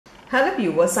Hello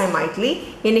viewers, I'm Maitli.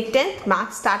 In 10th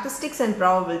Maths Statistics and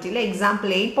Probability example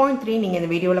 8.3 நீங்க இந்த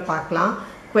வீடியோல பார்க்கலாம்.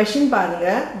 Question பாருங்க.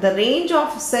 The range of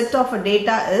set of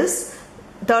data is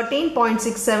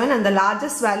 13.67 and the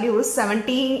largest value is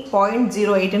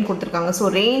 70.08 ன்னு கொடுத்திருக்காங்க. So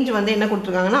range வந்து என்ன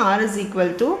கொடுத்திருக்காங்கன்னா R is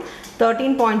equal to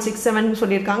 13.67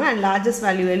 சொல்லிருக்காங்க and largest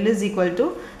value L is equal to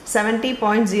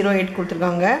 70.08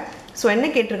 கொடுத்திருக்காங்க. So என்ன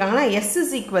கேட்டிருக்காங்கன்னா s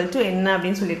is equal to என்ன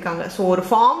அப்படினு சொல்லிருக்காங்க. சோ ஒரு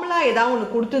ஃபார்முலா ஏதாவது ஒன்னு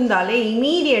கொடுத்திருந்தாலே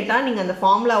இமிடியேட்டா நீங்க அந்த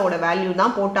ஃபார்முலாவோட வேல்யூ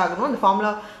தான் போட்டாகணும். அந்த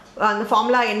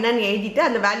ஃபார்முலா என்னன்னு எழுதிட்டு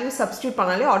அந்த வேல்யூ சப்ஸ்டிட்யூட்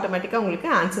பண்ணாலே ஆட்டோமேட்டிக்கா உங்களுக்கு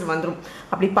ஆன்சர் வந்துரும்.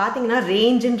 அப்படி பாத்தீங்கன்னா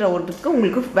ரேஞ்ச்ன்ற ஒருதுக்கு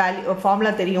உங்களுக்கு வேல்யூ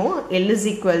ஃபார்முலா தெரியும்.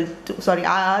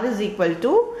 R is equal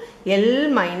to L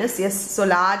minus S. So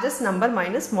largest number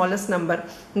minus smallest number.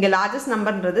 இங்க largest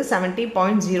numberன்றது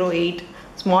 70.08.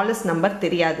 smallest number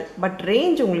தெரியாது. பட்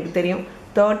ரேஞ்ச் உங்களுக்கு தெரியும்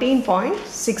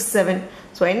 13.67.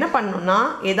 ஸோ என்ன பண்ணணும்னா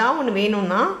ஏதாவது ஒன்று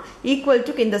வேணும்னா ஈக்குவல்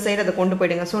டுக்கு இந்த சைடு அதை கொண்டு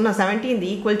போயிடுங்க. ஸோ நான் 70 இந்த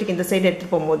ஈக்குவல் டுக்கு இந்த சைடு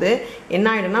எடுத்துகிட்டு போகும்போது என்ன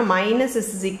ஆகிடும்னா மைனஸ் இஸ்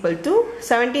ஈக்குவல் டு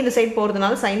 70 இந்த சைடு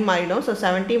போகிறதுனால சைன் மாறிடும். ஸோ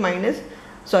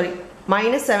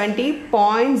மைனஸ்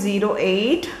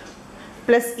 70.08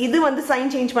 ப்ளஸ் இது வந்து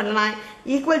சைன் சேஞ்ச் பண்ணலாம்.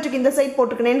 ஈக்குவல் டுக்கு இந்த சைடு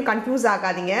போட்டுக்கணேன்னு கன்ஃபியூஸ்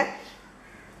ஆகாதீங்க.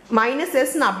 மைனஸ்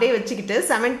எஸ் நான் அப்படியே வச்சுக்கிட்டு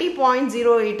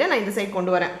 70.08 நான் இந்த சைடு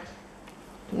கொண்டு வரேன்.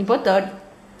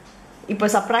 இப்போ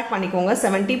சப்ராக்ட் பண்ணிக்கோங்க.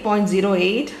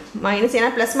 70.08 மைனஸ், ஏன்னா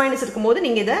ப்ளஸ் மைனஸ் இருக்கும்போது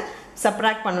நீங்கள் இதை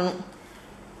சப்ராக்ட் பண்ணணும்.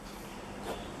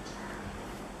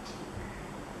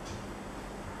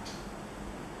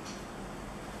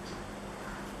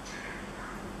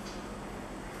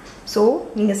 ஸோ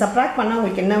நீங்கள் சப்ராக்ட் பண்ணால்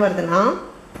உங்களுக்கு என்ன வருதுன்னா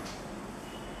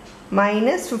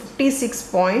minus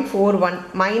 56.41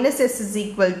 minus s is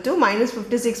equal to minus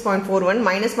 56.41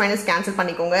 minus minus cancel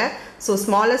பண்ணிக்கோங்க. So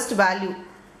smallest value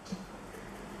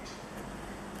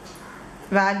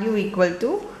equal to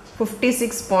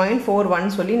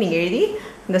 56.41 சொல்லி நீங்க எழுதி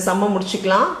இந்த சம்ம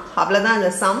முடிச்சுக்கலாம். அவ்வளவுதான்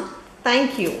இந்த சம்.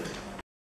 Thank you.